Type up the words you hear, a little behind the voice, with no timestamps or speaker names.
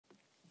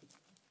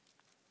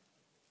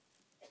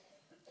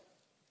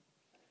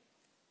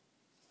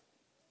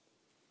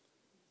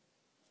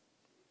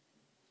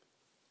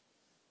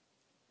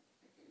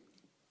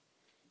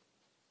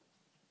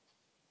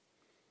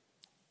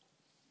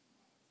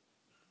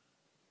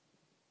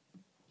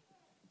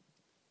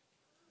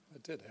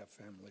did have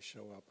family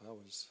show up. I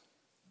was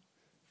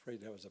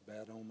afraid that was a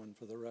bad omen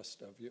for the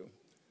rest of you.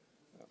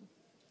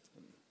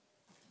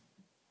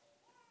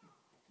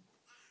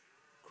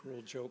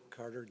 Cruel joke,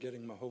 Carter,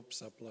 getting my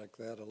hopes up like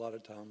that. A lot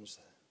of times,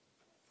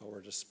 if I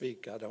were to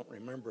speak, I don't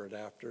remember it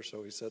after.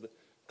 So he said,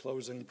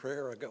 closing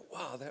prayer. I go,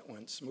 wow, that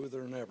went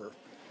smoother than ever.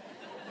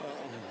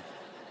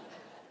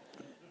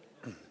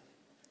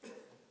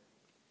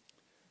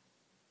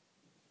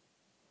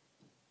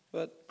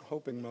 But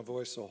hoping my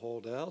voice will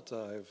hold out,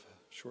 I've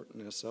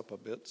shortened this up a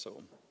bit,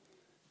 so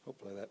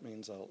hopefully that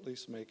means I'll at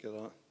least make it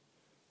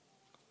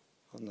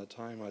on the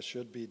time I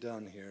should be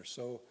done here.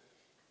 So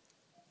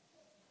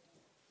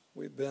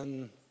we've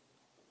been,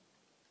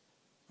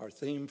 our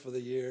theme for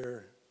the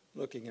year,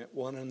 looking at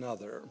one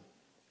another.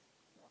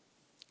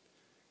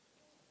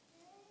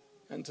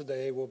 And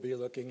today we'll be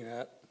looking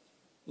at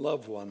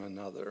love one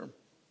another.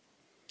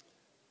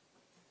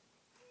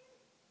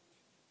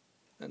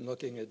 And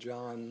looking at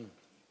John,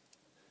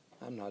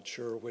 I'm not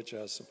sure which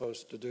I was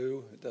supposed to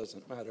do. It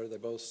doesn't matter. They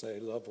both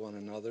say love one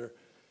another.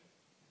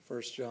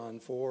 1 John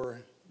 4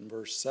 and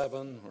verse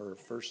 7 or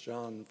 1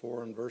 John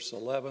 4 and verse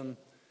 11.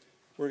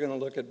 We're going to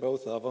look at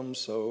both of them,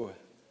 so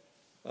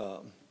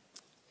we'll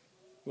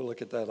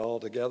look at that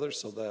all together,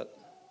 so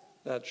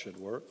that should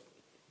work.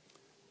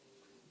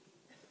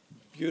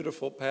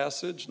 Beautiful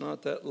passage,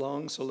 not that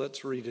long, so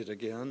let's read it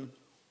again.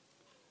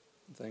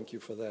 Thank you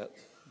for that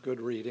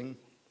good reading.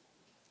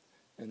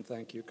 And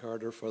thank you,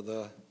 Carter, for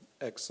the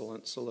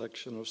excellent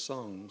selection of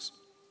songs.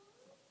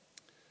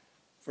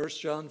 1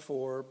 John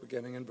 4,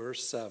 beginning in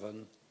verse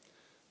 7.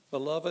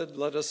 Beloved,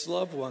 let us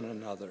love one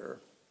another,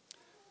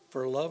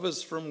 for love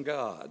is from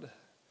God,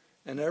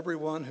 and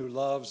everyone who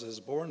loves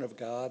is born of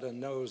God and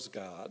knows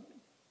God.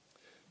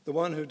 The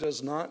one who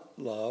does not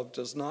love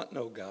does not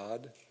know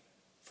God,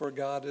 for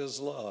God is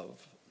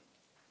love.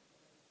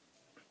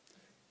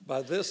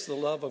 By this the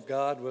love of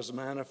God was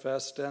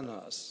manifest in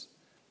us,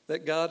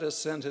 that God has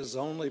sent his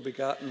only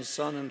begotten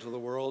Son into the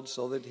world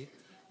so that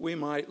we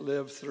might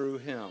live through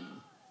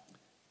him.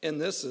 And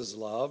this is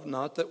love,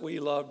 not that we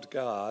loved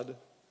God,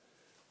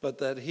 but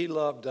that he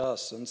loved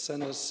us and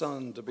sent his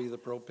Son to be the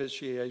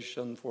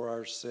propitiation for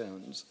our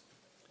sins.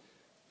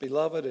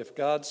 Beloved, if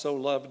God so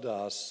loved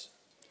us,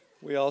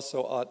 we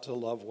also ought to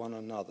love one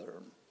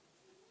another.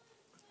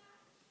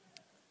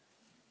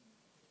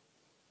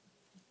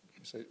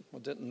 You say, well,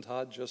 didn't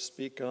Todd just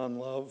speak on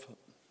love?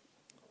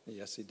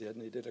 Yes, he did,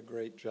 and he did a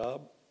great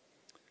job.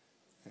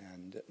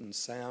 And didn't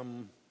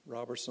Sam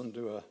Robertson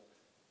do a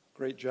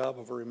great job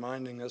of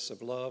reminding us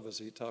of love as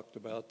he talked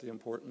about the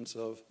importance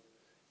of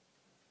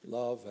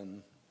love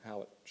and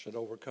how it should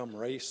overcome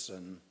race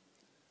and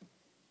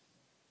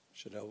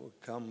should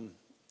overcome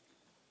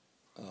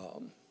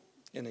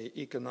any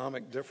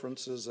economic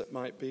differences that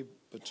might be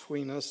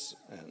between us,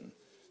 and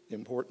the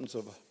importance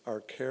of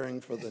our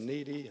caring for the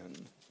needy.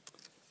 And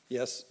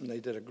yes, and they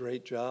did a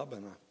great job,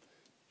 and I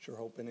sure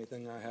hope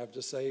anything I have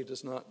to say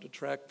does not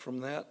detract from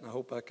that, and I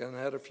hope I can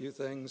add a few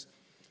things.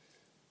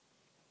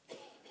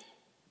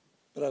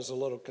 But I was a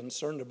little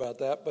concerned about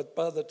that. But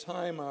by the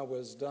time I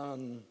was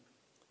done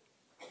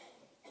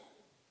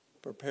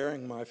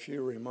preparing my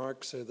few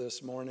remarks here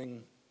this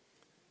morning,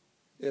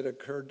 it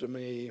occurred to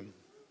me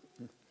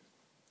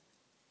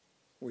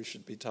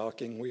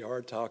we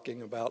are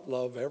talking about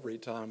love every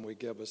time we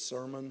give a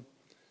sermon,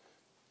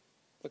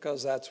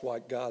 because that's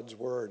what God's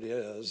word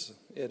is.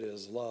 It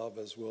is love,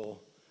 as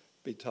we'll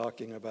be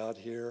talking about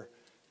here,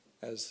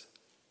 as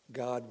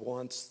God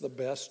wants the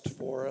best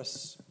for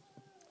us,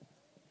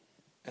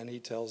 and he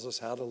tells us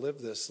how to live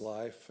this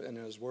life in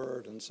his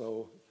word. And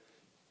so,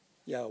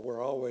 yeah,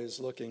 we're always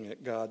looking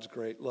at God's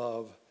great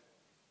love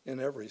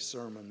in every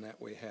sermon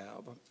that we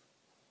have.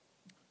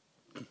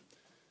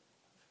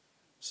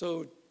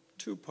 So,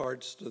 two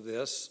parts to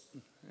this,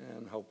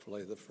 and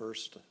hopefully the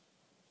first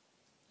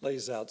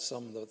lays out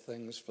some of the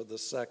things for the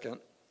second.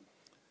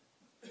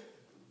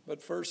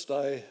 But first,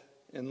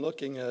 in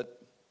looking at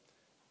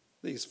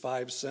these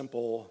 5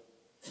 simple,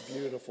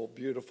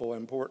 beautiful,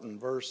 important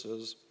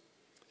verses,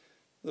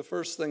 the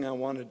first thing I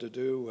wanted to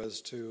do was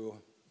to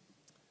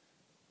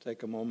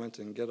take a moment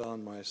and get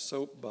on my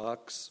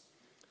soapbox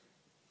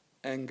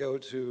and go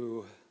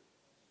to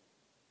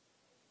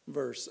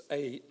verse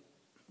 8,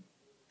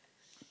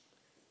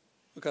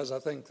 because I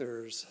think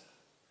there's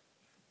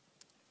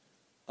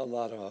a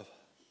lot of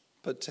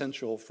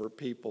potential for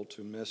people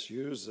to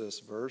misuse this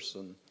verse,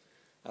 and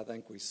I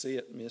think we see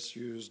it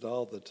misused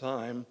all the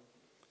time.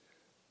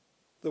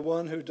 The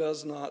one who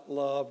does not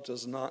love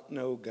does not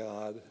know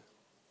God,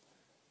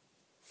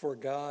 for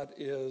God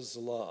is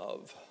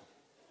love.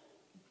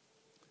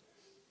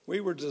 We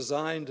were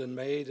designed and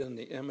made in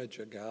the image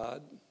of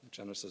God,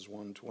 Genesis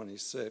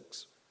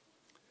 1:26.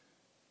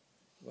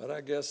 But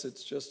I guess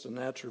it's just an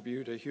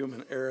attribute of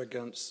human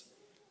arrogance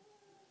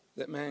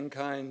that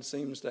mankind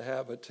seems to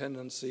have a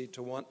tendency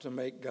to want to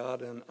make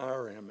God in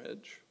our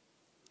image.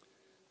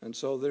 And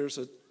so there's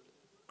a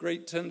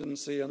great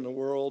tendency in the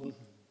world,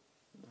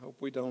 I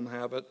hope we don't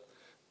have it,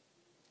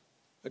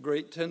 a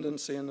great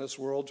tendency in this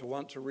world to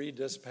want to read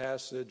this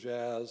passage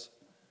as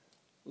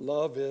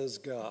love is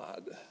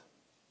God,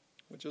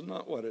 which is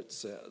not what it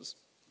says.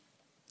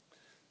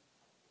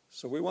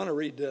 So we want to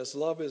read this,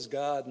 love is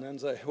God, and then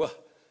say, well,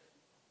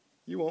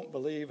 you won't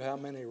believe how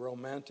many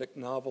romantic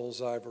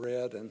novels I've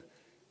read and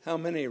how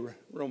many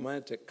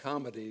romantic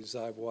comedies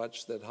I've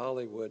watched that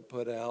Hollywood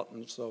put out.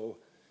 And so,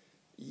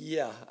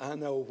 yeah, I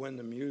know when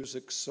the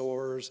music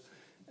soars,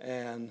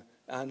 and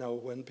I know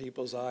when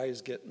people's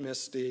eyes get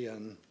misty,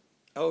 and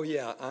oh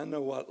yeah, I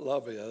know what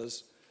love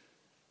is.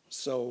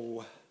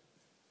 So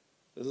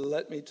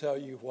let me tell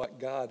you what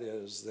God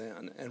is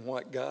then, and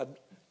what God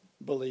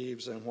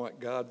believes and what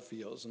God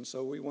feels. And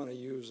so we want to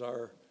use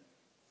our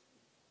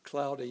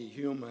cloudy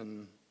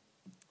human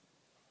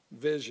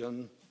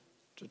vision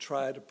to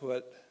try to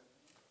put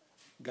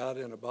God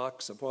in a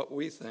box of what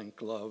we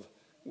think love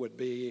would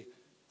be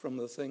from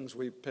the things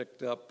we've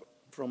picked up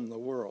from the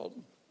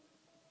world.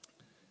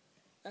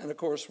 And of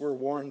course, we're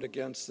warned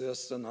against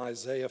this in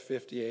Isaiah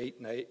 58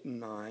 and 8 and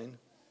 9,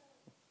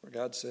 where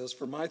God says,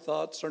 "For my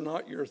thoughts are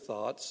not your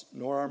thoughts,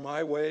 nor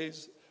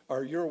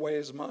are your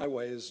ways my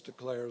ways,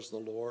 declares the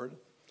Lord.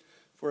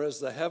 For as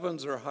the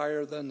heavens are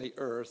higher than the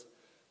earth,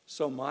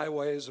 so my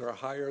ways are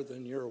higher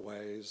than your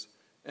ways,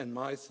 and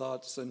my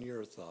thoughts than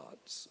your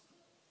thoughts."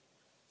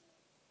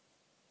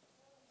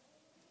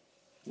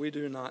 We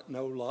do not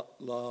know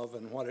love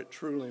and what it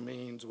truly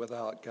means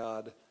without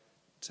God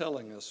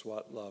telling us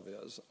what love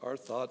is. Our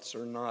thoughts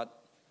are not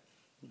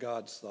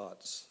God's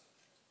thoughts.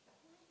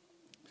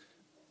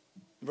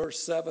 Verse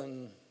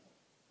 7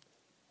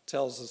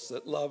 tells us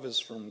that love is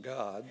from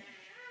God.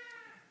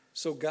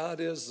 So God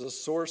is the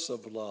source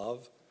of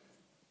love,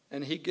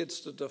 and he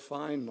gets to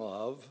define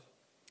love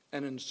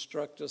and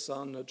instruct us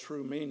on the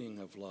true meaning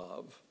of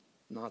love,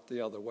 not the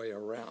other way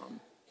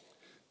around.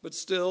 But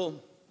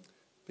still,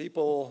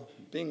 people,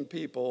 being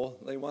people,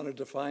 they want to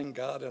define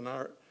God in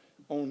our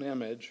own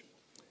image.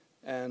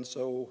 And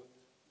so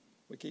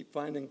we keep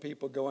finding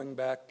people going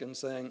back and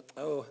saying,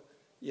 oh,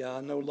 yeah,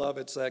 I know love.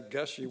 It's that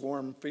gushy,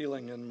 warm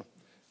feeling in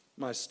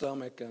my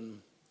stomach.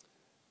 And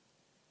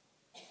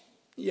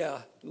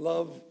yeah,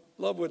 love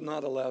would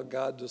not allow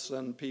God to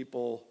send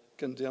people,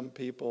 condemn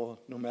people,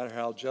 no matter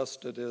how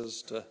just it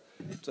is,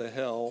 to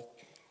hell.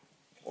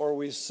 Or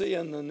we see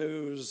in the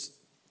news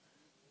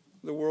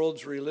the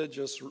world's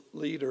religious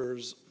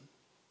leaders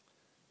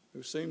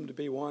who seem to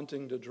be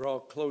wanting to draw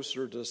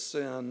closer to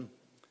sin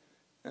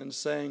and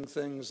saying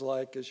things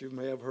like, as you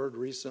may have heard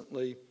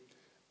recently,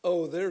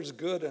 oh, there's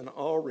good in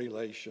all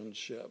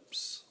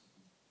relationships.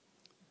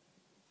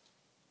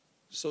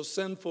 So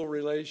sinful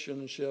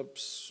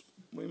relationships,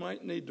 we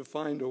might need to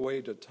find a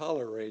way to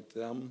tolerate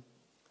them.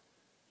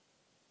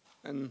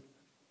 And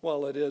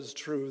while it is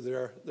true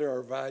there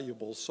are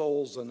valuable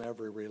souls in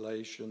every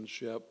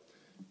relationship,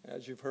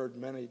 as you've heard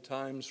many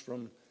times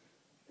from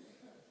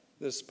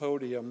this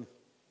podium,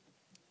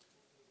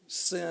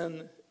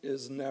 sin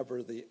is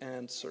never the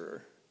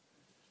answer.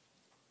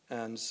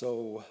 And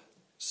so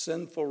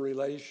sinful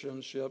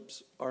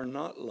relationships are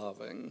not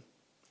loving.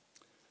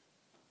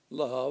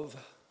 Love,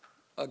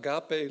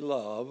 agape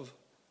love,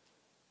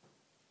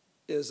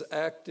 is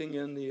acting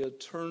in the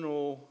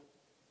eternal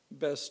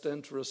best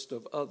interest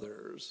of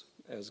others,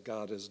 as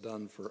God has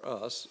done for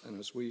us and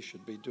as we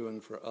should be doing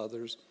for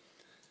others.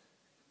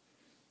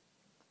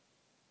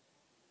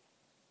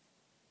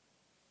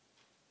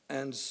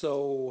 And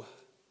so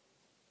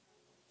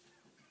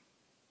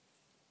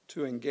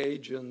to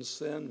engage in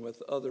sin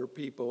with other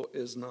people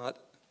is not,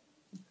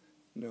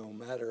 no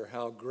matter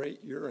how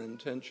great your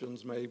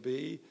intentions may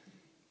be,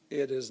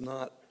 it is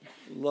not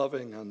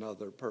loving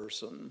another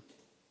person.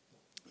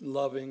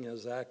 Loving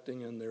is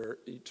acting in their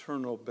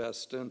eternal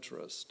best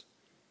interest.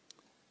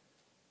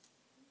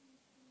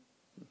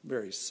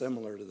 Very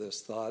similar to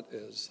this thought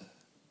is,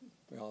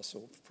 we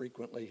also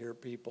frequently hear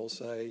people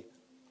say,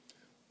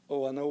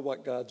 oh, I know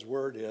what God's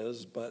word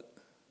is, but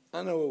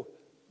I know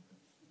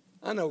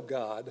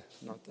God,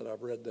 not that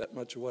I've read that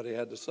much of what he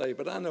had to say,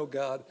 but I know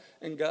God,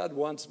 and God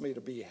wants me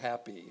to be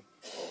happy.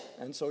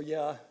 And so,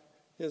 yeah,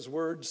 his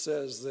word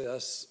says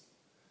this,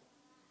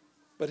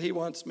 but he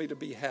wants me to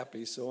be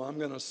happy, so I'm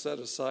going to set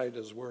aside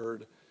his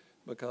word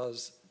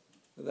because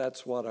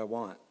that's what I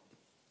want.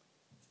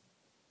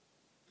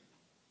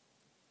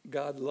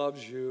 God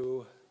loves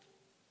you.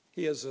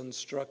 He has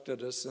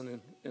instructed us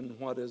in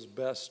what is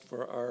best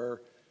for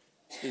our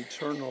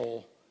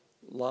eternal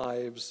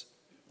lives.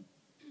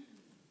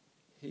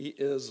 He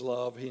is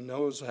love. He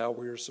knows how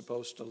we are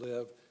supposed to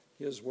live.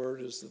 His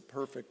word is the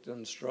perfect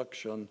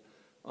instruction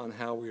on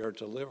how we are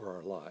to live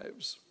our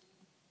lives.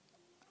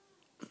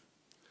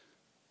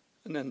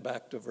 And then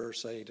back to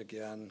verse 8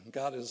 again.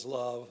 God is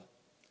love.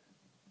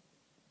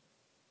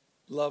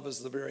 Love is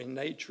the very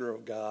nature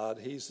of God.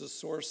 He's the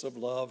source of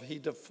love. He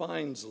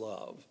defines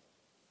love.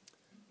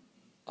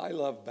 I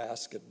love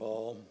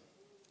basketball.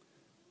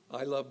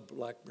 I love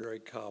blackberry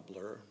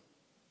cobbler.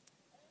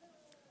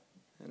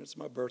 And it's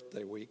my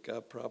birthday week.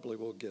 I probably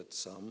will get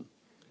some.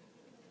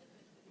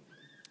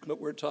 But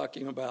we're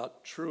talking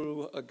about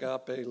true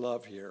agape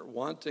love here,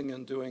 wanting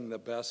and doing the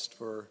best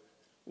for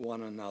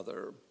one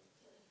another.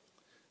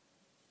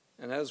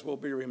 And as we'll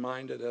be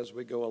reminded as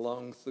we go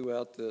along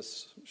throughout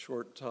this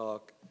short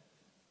talk,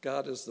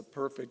 God is the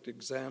perfect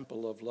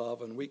example of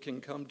love, and we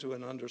can come to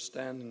an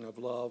understanding of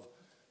love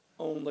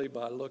only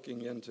by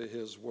looking into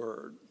his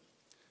word.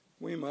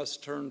 We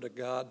must turn to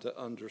God to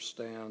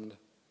understand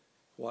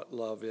what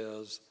love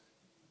is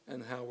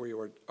and how we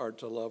are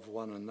to love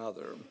one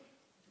another.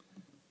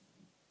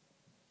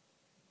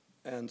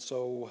 And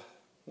so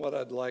what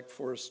I'd like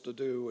for us to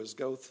do is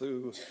go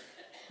through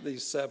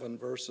these 7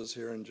 verses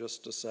here in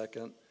just a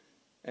second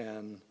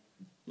and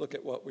look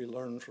at what we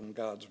learn from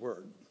God's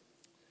word.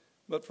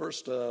 But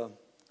first, a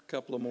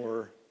couple of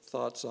more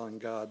thoughts on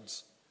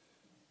God's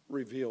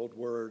revealed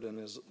word and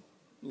his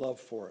love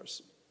for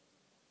us.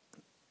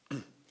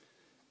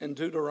 In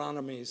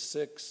Deuteronomy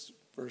 6,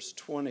 verse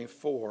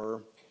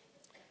 24,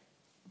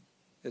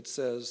 it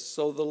says,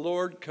 "So the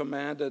Lord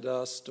commanded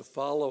us to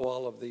follow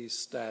all of these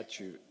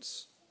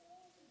statutes,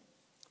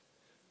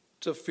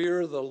 to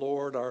fear the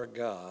Lord our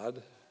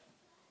God."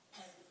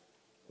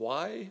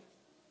 Why?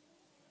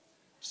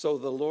 So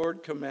the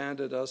Lord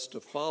commanded us to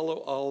follow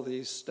all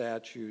these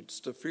statutes,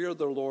 to fear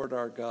the Lord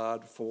our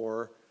God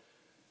for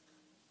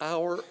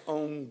our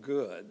own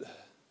good.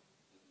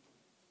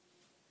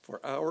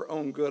 For our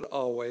own good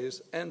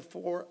always, and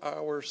for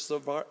our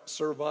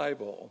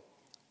survival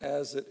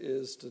as it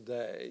is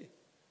today.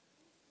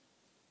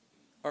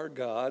 Our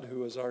God,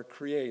 who is our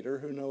creator,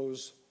 who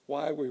knows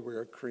why we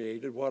were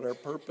created, what our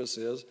purpose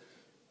is,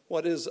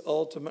 what is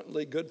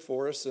ultimately good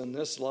for us in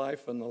this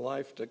life and the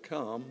life to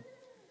come,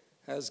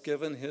 has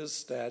given his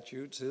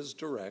statutes, his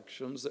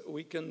directions, that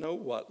we can know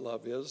what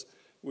love is,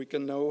 we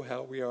can know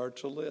how we are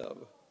to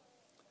live.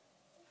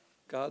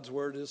 God's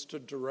word is to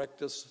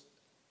direct us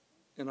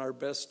in our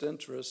best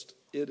interest.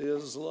 It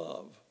is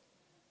love.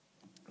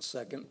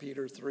 2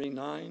 Peter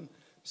 3:9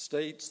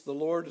 states, "The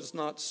Lord is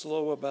not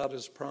slow about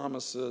his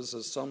promises,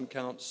 as some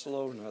count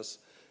slowness,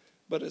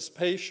 but is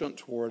patient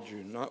toward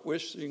you, not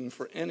wishing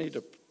for any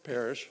to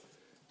perish,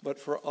 but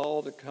for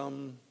all to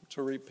come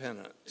to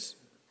repentance."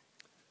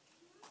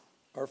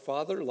 Our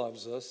Father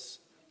loves us.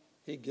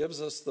 He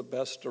gives us the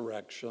best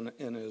direction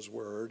in his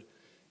word.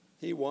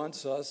 He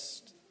wants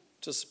us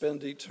to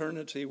spend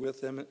eternity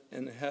with him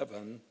in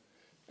heaven.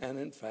 And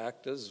in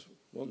fact, as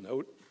we'll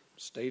note,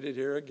 stated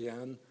here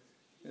again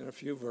in a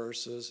few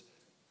verses,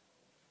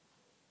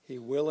 he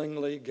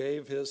willingly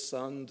gave his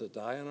son to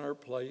die in our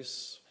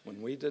place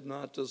when we did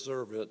not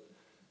deserve it,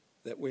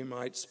 that we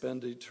might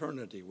spend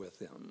eternity with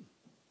him.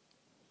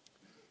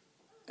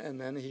 And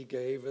then he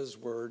gave his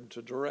word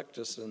to direct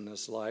us in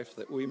this life,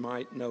 that we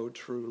might know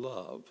true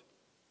love.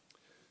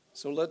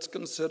 So let's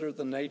consider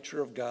the nature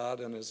of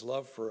God and his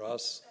love for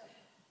us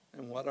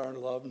and what our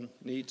love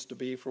needs to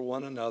be for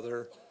one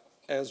another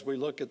as we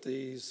look at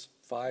these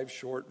 5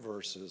 short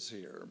verses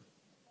here.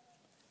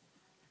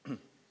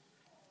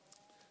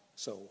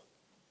 So,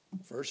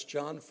 1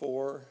 John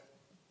 4,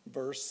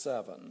 verse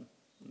 7.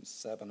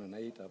 7 and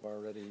 8 I've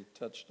already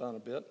touched on a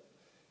bit.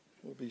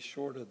 We'll be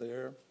shorter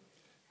there.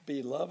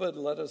 "Beloved,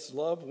 let us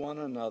love one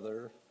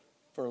another,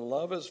 for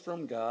love is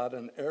from God,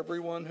 and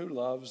everyone who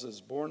loves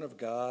is born of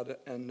God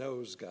and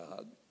knows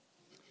God."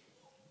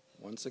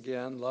 Once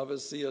again, love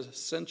is the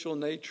essential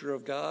nature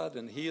of God,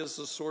 and he is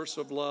the source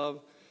of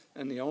love,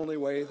 and the only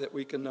way that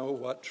we can know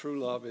what true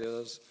love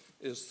is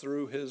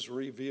through his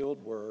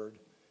revealed word.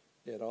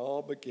 It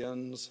all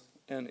begins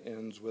and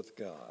ends with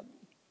God.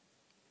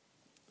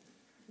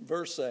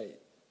 Verse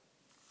 8,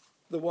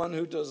 "The one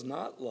who does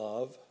not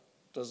love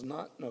does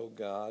not know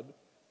God,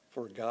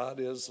 for God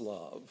is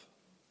love."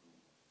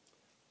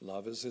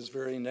 Love is his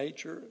very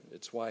nature.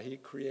 It's why he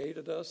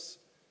created us.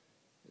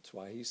 It's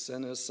why he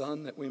sent his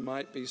son that we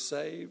might be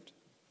saved.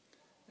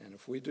 And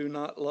if we do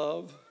not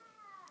love,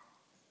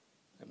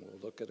 and we'll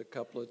look at a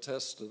couple of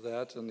tests of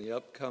that in the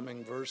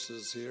upcoming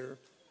verses here,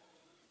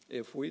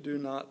 if we do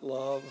not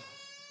love,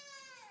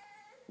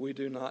 we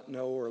do not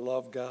know or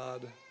love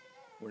God.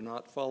 We're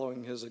not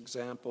following his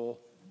example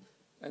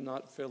and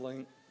not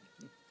filling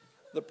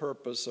the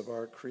purpose of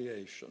our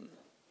creation.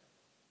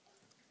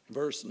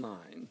 Verse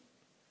 9.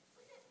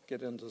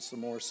 Get into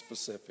some more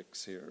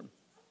specifics here.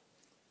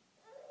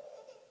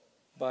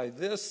 "By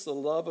this the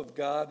love of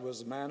God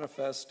was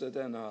manifested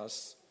in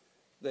us,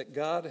 that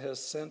God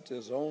has sent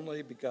his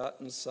only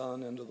begotten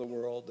Son into the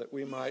world that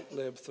we might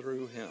live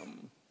through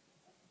him."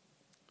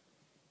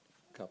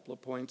 A couple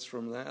of points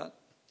from that.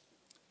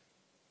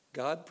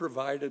 God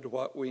provided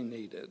what we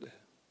needed.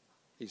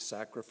 He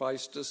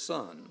sacrificed his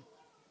Son.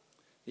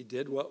 He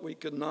did what we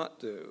could not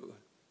do.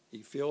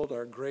 He filled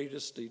our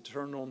greatest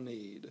eternal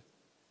need.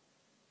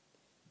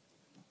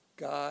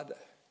 God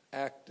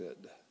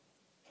acted,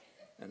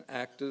 and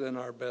acted in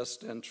our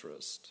best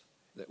interest,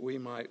 that we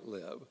might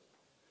live.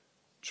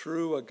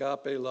 True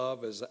agape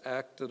love is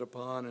acted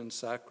upon and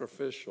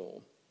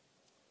sacrificial.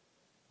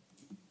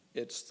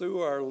 It's through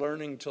our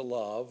learning to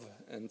love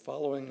and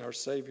following our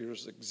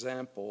Savior's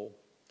example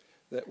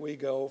that we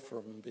go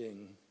from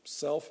being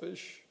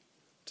selfish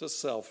to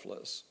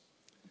selfless.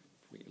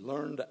 We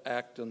learn to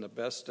act in the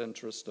best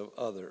interest of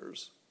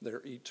others,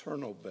 their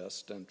eternal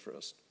best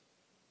interest.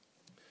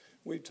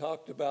 We've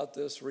talked about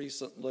this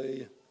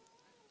recently.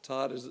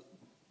 Todd has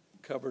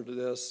covered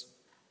this,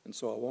 and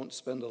so I won't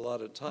spend a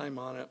lot of time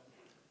on it.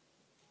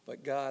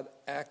 But God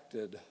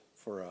acted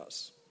for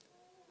us.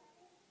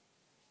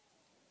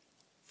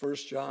 1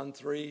 John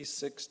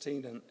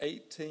 3:16 and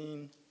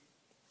 18.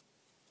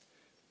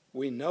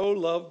 We know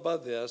love by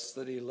this,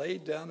 that he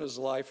laid down his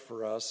life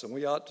for us, and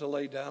we ought to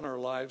lay down our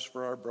lives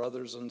for our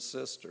brothers and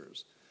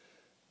sisters.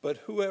 But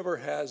whoever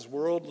has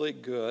worldly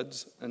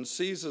goods and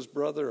sees his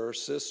brother or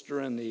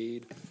sister in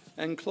need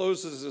and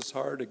closes his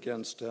heart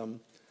against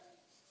him,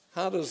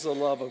 how does the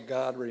love of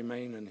God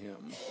remain in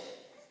him?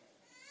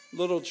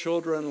 Little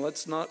children,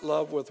 let's not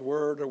love with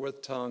word or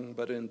with tongue,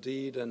 but in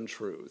deed and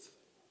truth.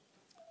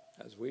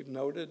 As we've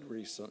noted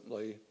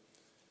recently,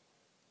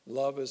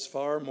 love is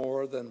far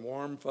more than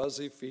warm,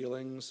 fuzzy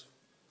feelings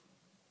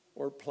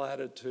or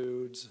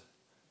platitudes,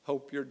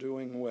 hope you're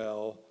doing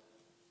well.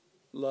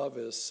 Love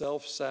is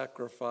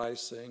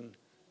self-sacrificing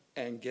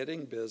and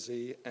getting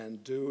busy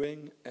and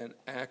doing and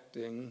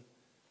acting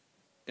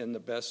in the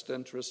best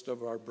interest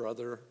of our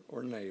brother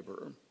or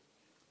neighbor.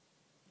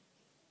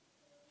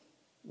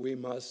 We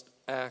must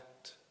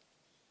act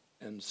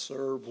and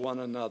serve one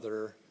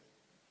another,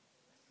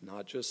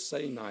 not just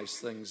say nice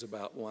things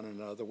about one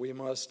another. We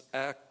must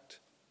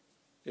act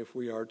if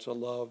we are to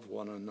love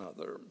one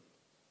another.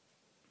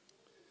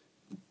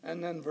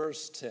 And then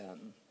verse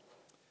 10.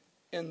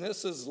 And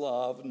this is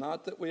love,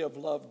 not that we have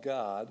loved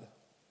God,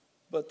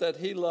 but that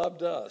he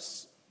loved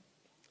us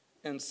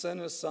and sent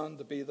his Son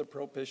to be the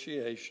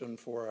propitiation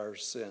for our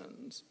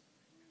sins.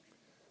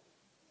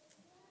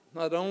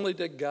 Not only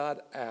did God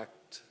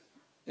act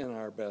in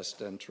our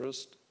best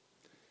interest,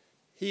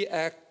 he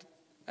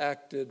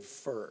acted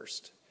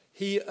first.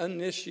 He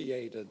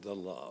initiated the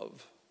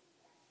love.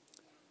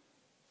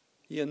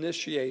 He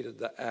initiated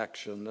the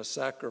action, the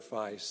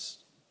sacrifice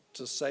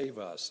to save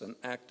us, and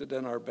acted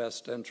in our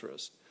best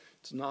interest.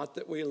 It's not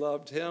that we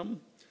loved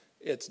him.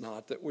 It's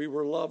not that we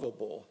were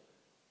lovable.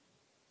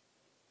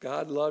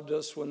 God loved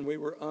us when we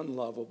were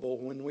unlovable,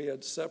 when we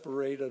had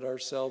separated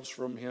ourselves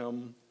from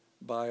him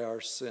by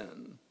our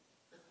sin.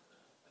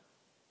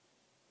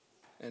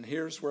 And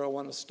here's where I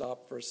want to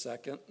stop for a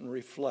second and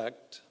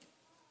reflect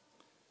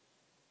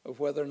of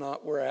whether or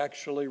not we're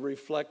actually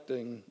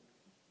reflecting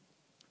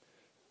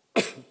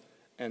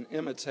and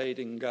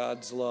imitating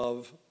God's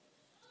love,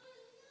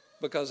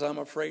 because I'm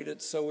afraid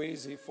it's so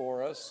easy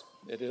for us.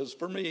 It is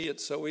for me.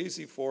 It's so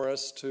easy for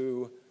us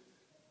to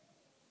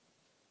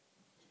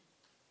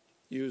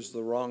use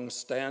the wrong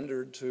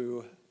standard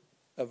to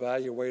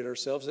evaluate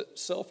ourselves.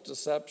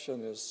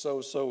 Self-deception is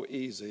so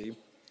easy.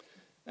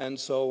 And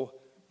so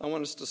I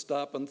want us to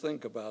stop and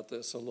think about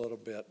this a little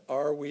bit.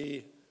 Are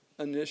we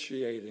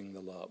initiating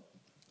the love?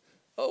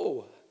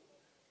 Oh,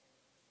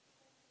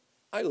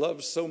 I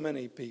love so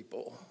many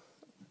people.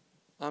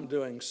 I'm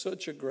doing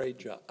such a great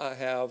job. I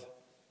have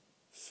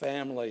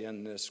family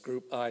in this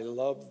group. I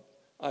love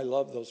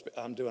those.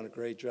 I'm doing a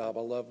great job.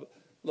 I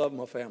love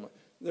my family.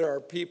 There are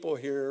people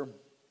here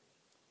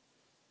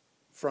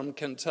from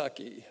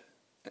Kentucky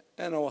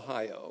and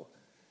Ohio.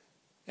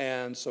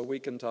 And so we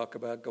can talk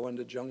about going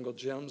to jungle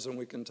gyms, and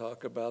we can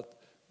talk about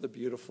the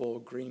beautiful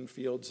green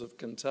fields of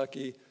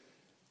Kentucky.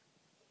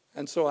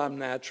 And so I'm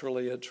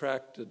naturally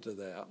attracted to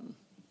them.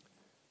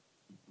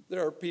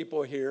 There are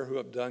people here who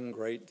have done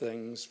great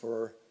things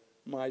for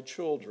my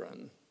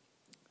children.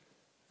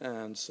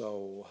 And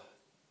so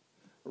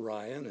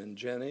Ryan and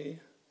Jenny,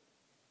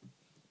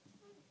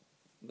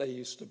 they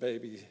used to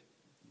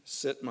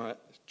babysit my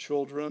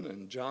children,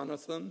 and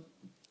Jonathan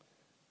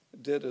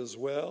did as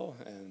well.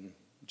 And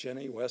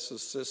Jenny,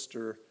 Wes's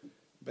sister,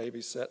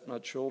 babysat my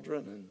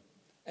children, and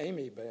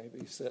Amy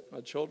babysat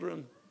my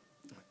children.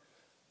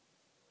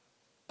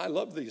 I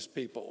love these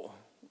people.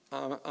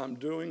 I'm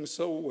doing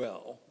so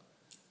well.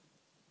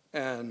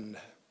 And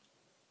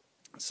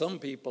some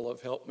people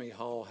have helped me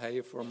haul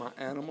hay for my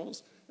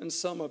animals, and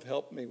some have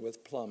helped me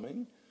with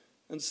plumbing,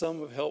 and some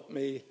have helped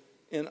me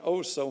in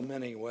oh so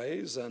many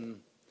ways.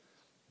 And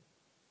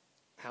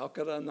how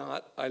could I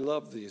not? I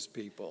love these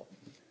people.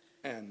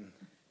 And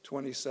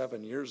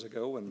 27 years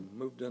ago, when we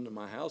moved into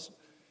my house,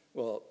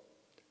 well,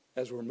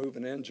 as we're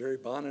moving in, Jerry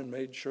Bonin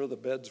made sure the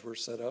beds were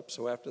set up.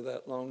 So after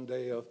that long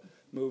day of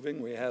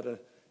moving, we had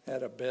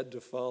a bed to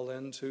fall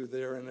into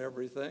there and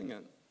everything.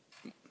 And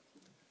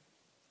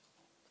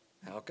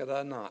how could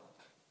I not?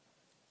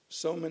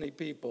 So many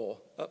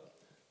people.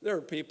 There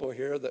are people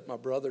here that my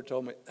brother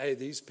told me, hey,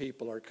 these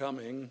people are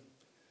coming.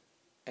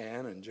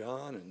 Ann and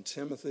John and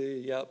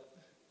Timothy, yep,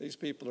 these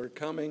people are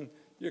coming.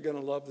 You're going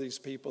to love these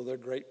people. They're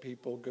great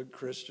people, good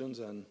Christians.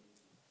 And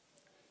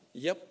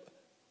yep,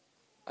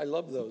 I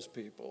love those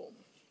people.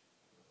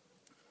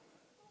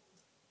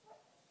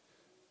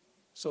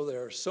 So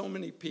there are so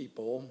many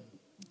people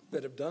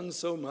that have done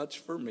so much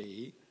for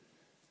me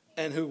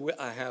and who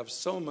I have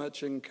so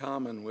much in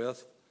common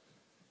with.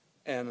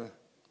 And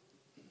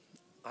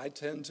I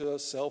tend to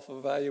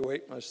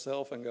self-evaluate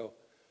myself and go,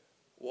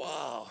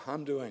 wow,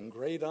 I'm doing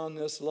great on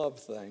this love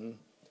thing.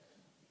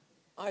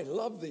 I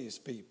love these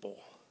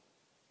people.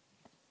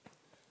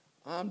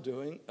 I'm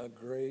doing a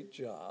great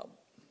job.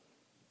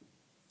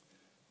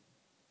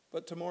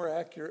 But to more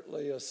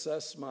accurately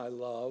assess my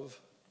love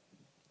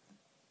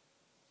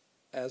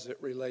as it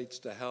relates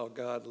to how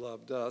God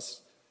loved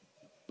us,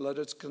 let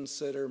us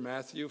consider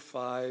Matthew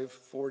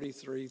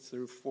 5:43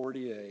 through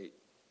 48.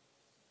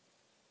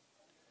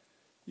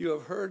 You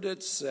have heard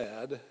it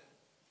said,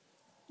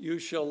 you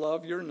shall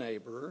love your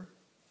neighbor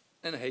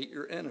and hate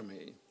your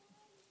enemy.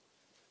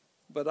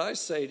 But I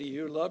say to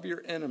you, love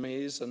your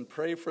enemies and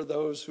pray for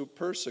those who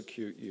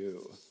persecute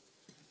you,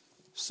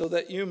 so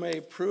that you may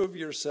prove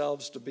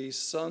yourselves to be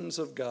sons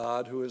of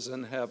God who is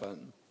in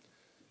heaven.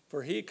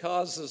 For he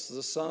causes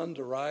the sun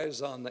to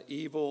rise on the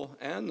evil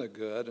and the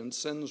good, and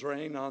sends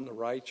rain on the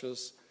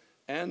righteous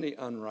and the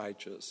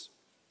unrighteous.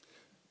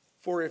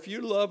 For if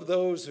you love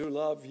those who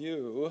love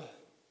you,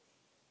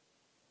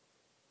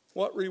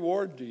 what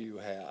reward do you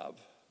have?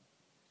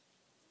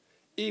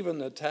 Even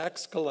the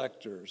tax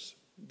collectors,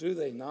 do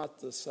they not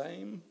the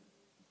same?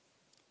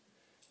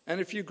 And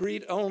if you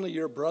greet only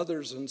your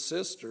brothers and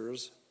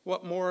sisters,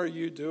 what more are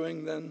you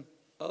doing than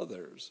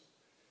others?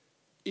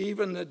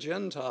 Even the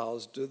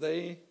Gentiles, do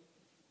they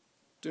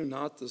do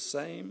not the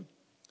same?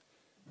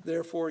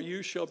 Therefore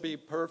you shall be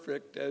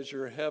perfect as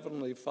your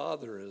heavenly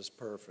Father is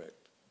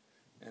perfect.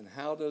 And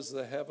how does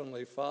the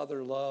heavenly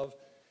Father love?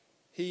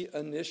 He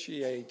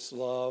initiates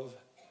love.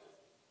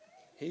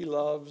 He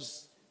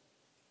loves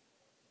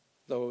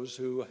those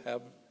who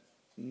have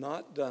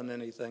not done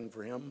anything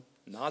for him,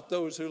 not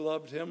those who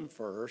loved him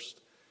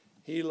first.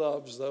 He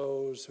loves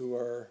those who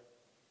are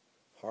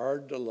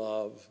hard to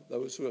love,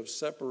 those who have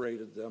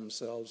separated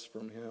themselves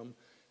from him,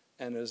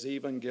 and has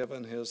even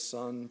given his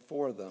Son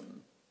for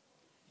them.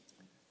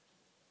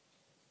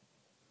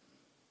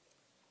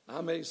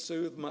 I may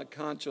soothe my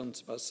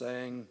conscience by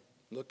saying,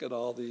 look at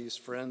all these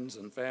friends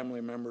and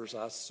family members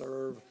I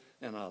serve,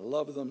 and I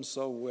love them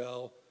so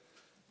well.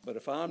 But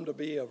if I'm to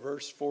be a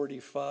verse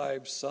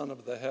 45 son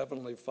of the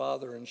Heavenly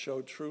Father and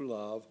show true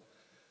love,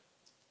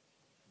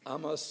 I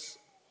must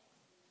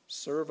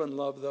serve and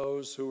love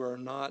those who are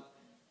not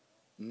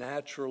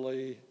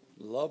naturally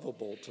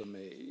lovable to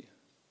me.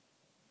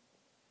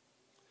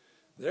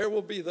 There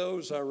will be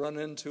those I run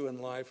into in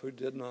life who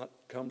did not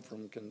come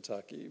from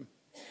Kentucky.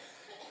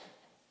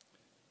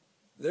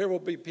 There will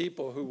be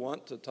people who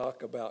want to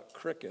talk about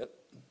cricket,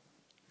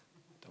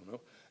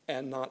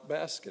 and not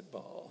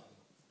basketball.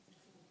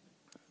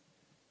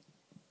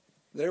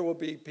 There will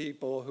be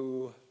people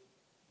who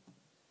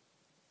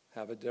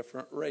have a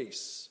different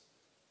race,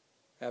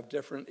 have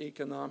different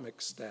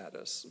economic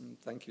status. And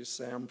thank you,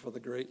 Sam, for the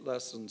great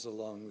lessons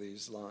along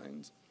these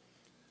lines.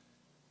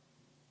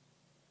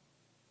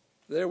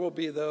 There will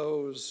be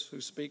those who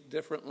speak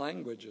different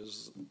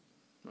languages,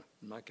 in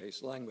my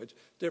case,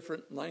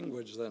 different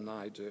language than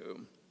I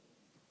do.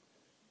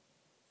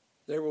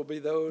 There will be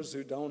those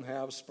who don't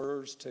have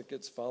Spurs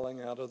tickets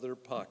falling out of their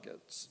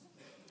pockets.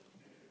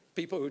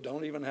 People who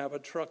don't even have a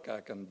truck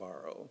I can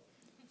borrow.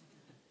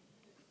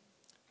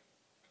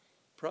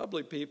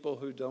 Probably people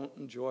who don't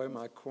enjoy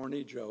my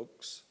corny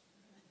jokes.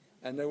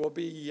 And there will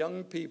be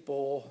young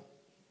people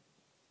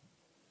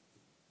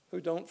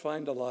who don't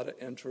find a lot of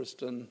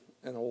interest in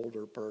an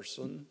older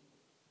person,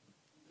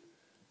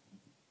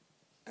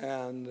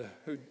 and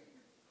who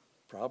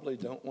probably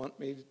don't want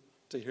me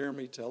to hear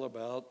me tell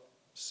about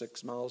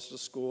 6 miles to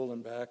school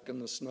and back in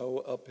the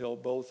snow uphill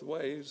both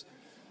ways.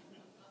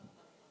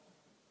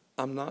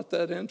 I'm not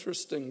that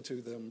interesting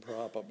to them,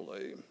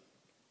 probably.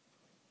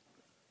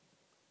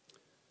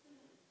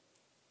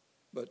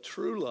 But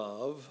true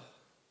love,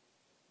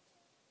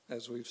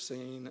 as we've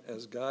seen,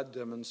 as God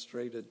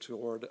demonstrated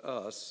toward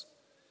us,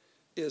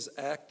 is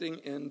acting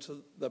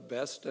into the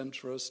best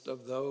interest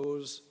of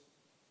those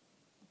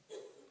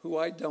who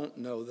I don't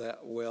know that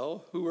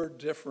well, who are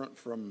different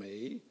from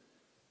me,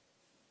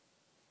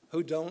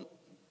 who don't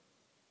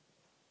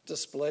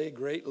display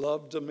great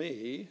love to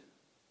me.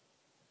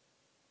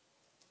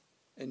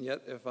 And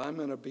yet, if I'm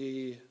going to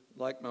be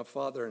like my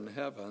Father in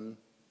heaven,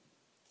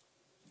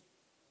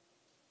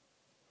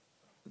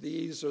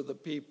 these are the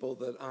people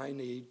that I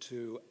need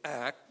to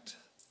act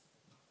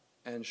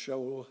and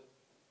show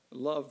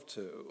love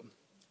to.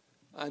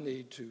 I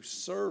need to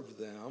serve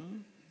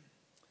them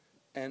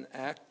and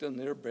act in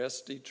their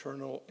best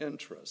eternal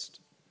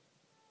interest.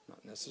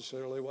 Not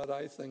necessarily what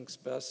I think's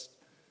best,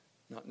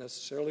 not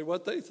necessarily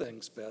what they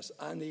think's best.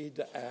 I need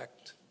to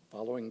act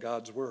following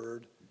God's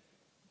word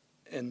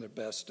in their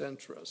best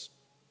interest.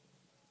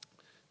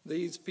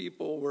 These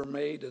people were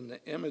made in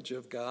the image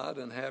of God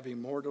and have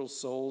immortal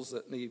souls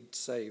that need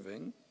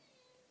saving.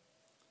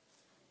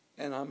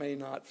 And I may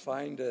not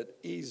find it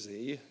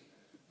easy,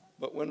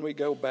 but when we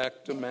go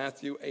back to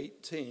Matthew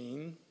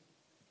 18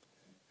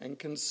 and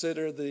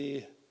consider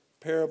the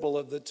parable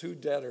of the two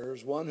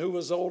debtors, one who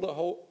was owed a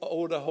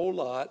whole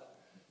lot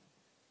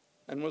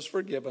and was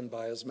forgiven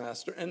by his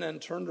master, and then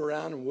turned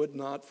around and would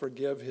not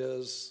forgive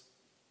his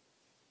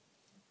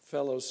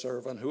fellow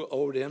servant who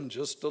owed him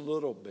just a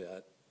little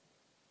bit.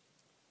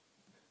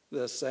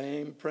 The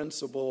same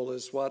principle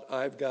is what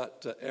I've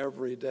got to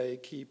every day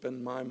keep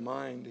in my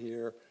mind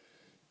here.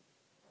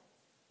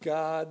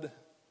 God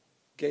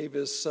gave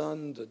his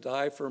son to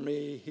die for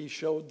me. He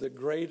showed the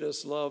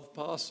greatest love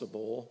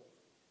possible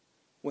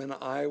when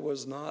I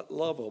was not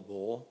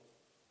lovable.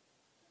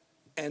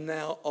 And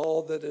now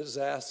all that is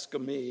asked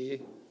of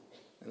me,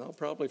 and I'll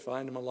probably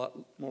find them a lot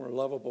more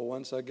lovable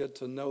once I get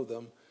to know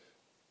them,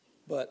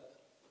 but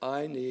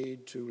I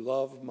need to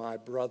love my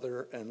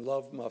brother and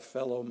love my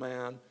fellow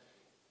man,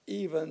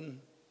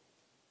 even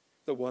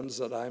the ones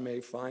that I may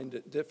find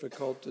it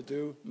difficult to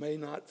do, may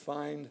not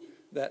find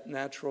that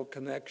natural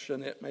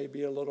connection. It may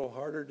be a little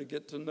harder to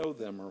get to know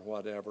them or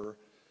whatever,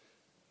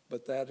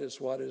 but that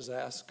is what is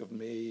asked of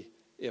me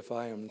if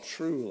I am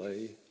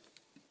truly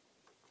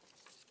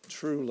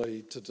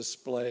to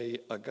display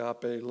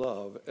agape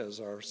love as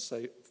our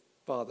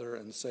Father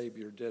and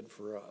Savior did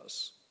for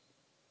us.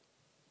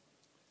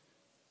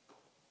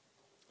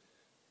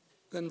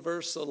 Then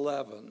verse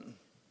 11.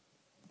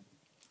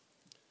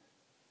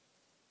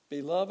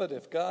 Beloved,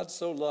 if God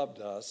so loved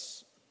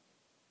us,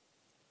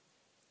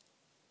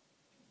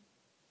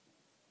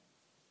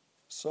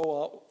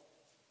 so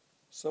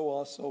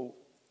also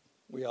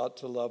we ought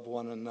to love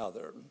one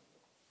another.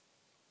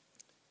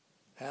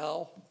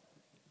 How?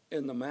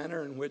 In the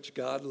manner in which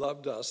God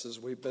loved us, as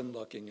we've been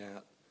looking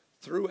at,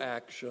 through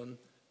action,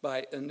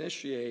 by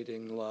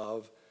initiating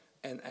love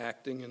and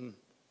acting in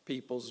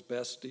people's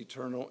best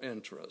eternal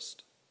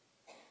interest.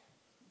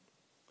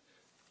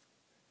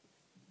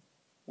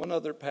 One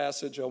other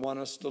passage I want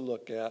us to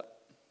look at,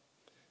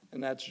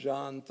 and that's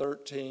John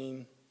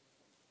 13,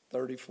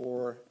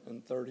 34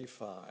 and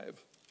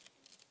 35.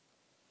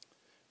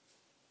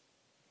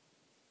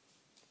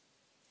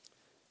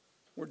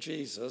 Where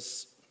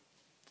Jesus,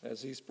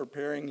 as he's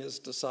preparing his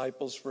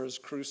disciples for his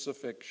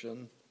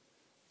crucifixion,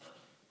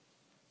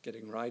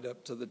 getting right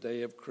up to the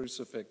day of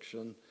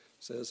crucifixion,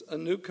 says, "A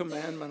new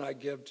commandment I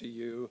give to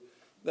you,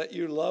 that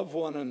you love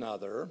one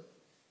another,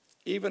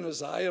 even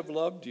as I have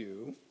loved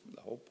you,"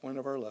 the whole point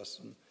of our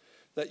lesson,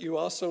 "that you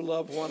also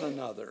love one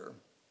another.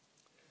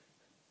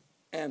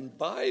 And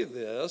by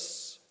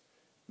this,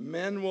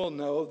 men will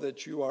know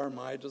that you are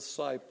my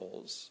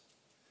disciples,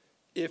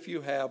 if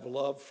you have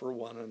love for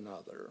one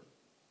another."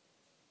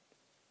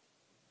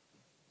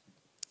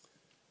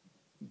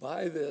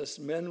 By this,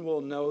 men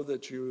will know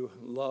that you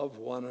love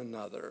one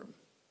another.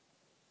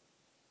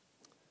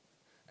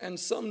 And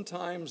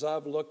sometimes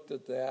I've looked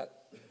at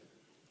that.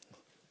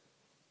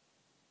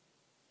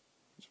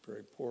 It's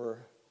very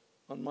poor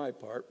on my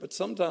part, but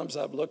sometimes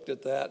I've looked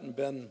at that and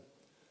been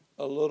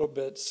a little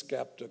bit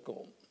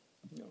skeptical.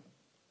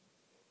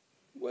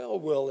 Well,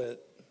 will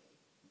it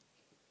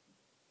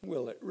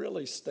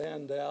really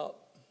stand out?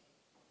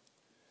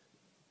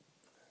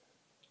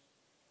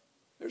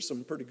 There's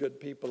some pretty good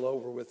people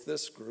over with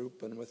this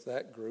group and with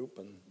that group,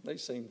 and they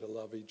seem to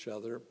love each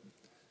other.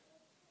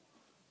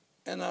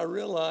 And I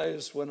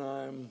realize when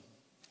I'm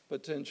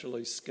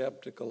potentially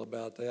skeptical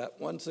about that,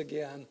 once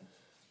again,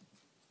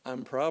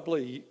 I'm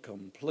probably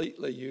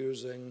completely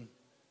using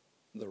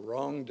the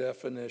wrong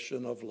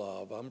definition of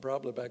love. I'm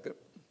probably back at,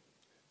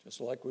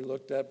 just like we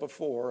looked at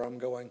before, I'm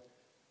going,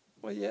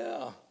 well,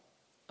 yeah,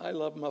 I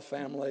love my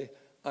family,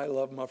 I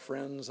love my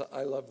friends,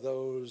 I love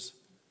those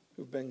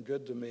who've been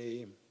good to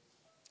me.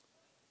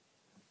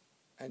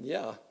 And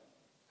yeah,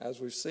 as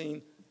we've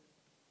seen,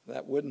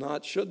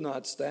 that should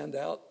not stand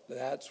out.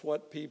 That's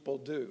what people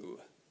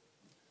do.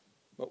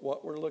 But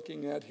what we're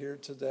looking at here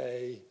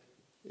today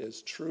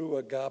is true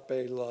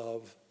agape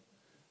love,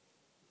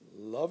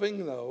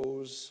 loving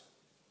those,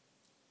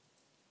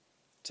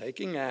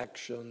 taking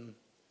action,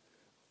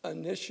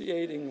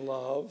 initiating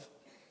love,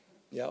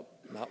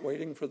 not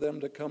waiting for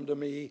them to come to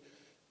me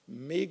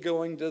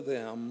going to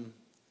them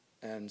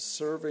and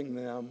serving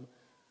them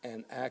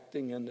and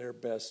acting in their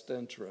best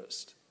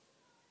interest.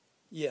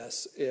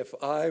 Yes, if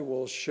I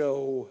will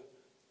show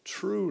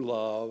true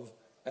love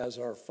as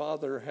our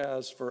Father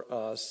has for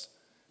us,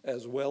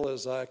 as well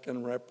as I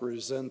can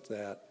represent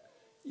that,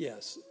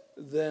 yes,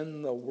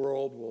 then the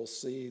world will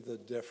see the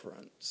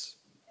difference.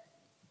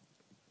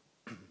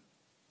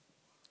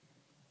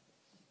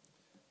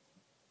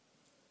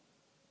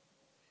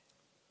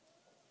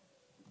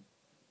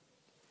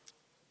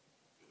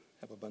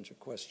 Have a bunch of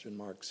question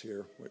marks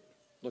here.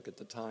 Look at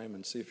the time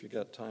and see if you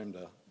got time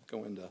to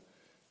go into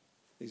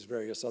these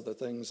various other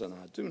things, and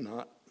I do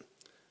not.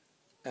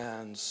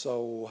 And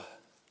so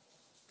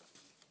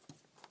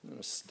I'm going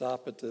to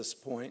stop at this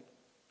point.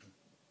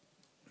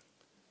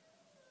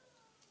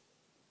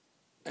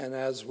 And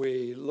as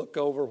we look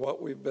over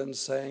what we've been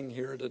saying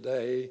here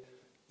today,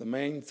 the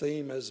main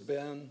theme has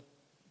been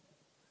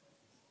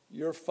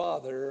your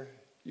Father,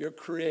 your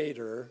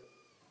Creator,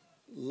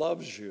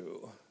 loves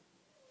you.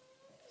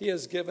 He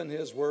has given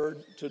his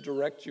word to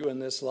direct you in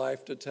this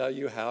life, to tell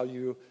you how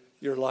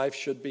your life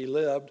should be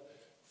lived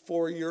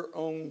for your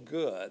own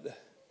good.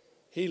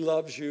 He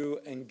loves you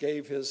and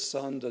gave his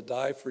Son to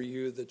die for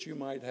you that you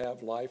might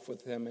have life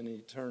with him in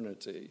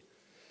eternity.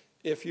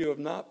 If you have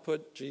not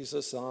put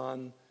Jesus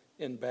on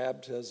in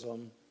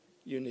baptism,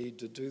 you need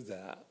to do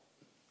that.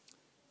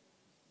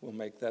 We'll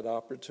make that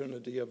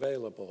opportunity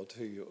available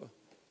to you.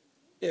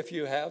 If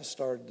you have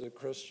started the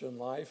Christian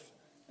life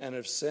and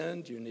have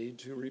sinned, you need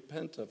to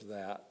repent of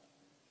that.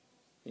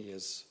 He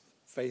is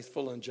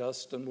faithful and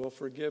just and will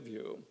forgive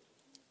you.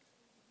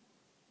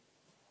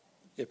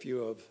 If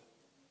you're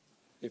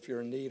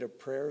in need of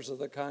prayers of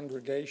the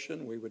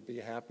congregation, we would be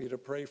happy to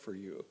pray for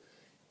you.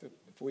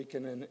 If we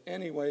can in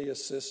any way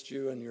assist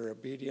you in your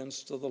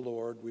obedience to the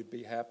Lord, we'd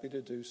be happy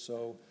to do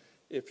so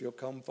if you'll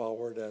come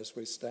forward as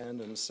we stand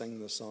and sing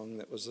the song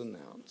that was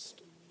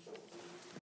announced.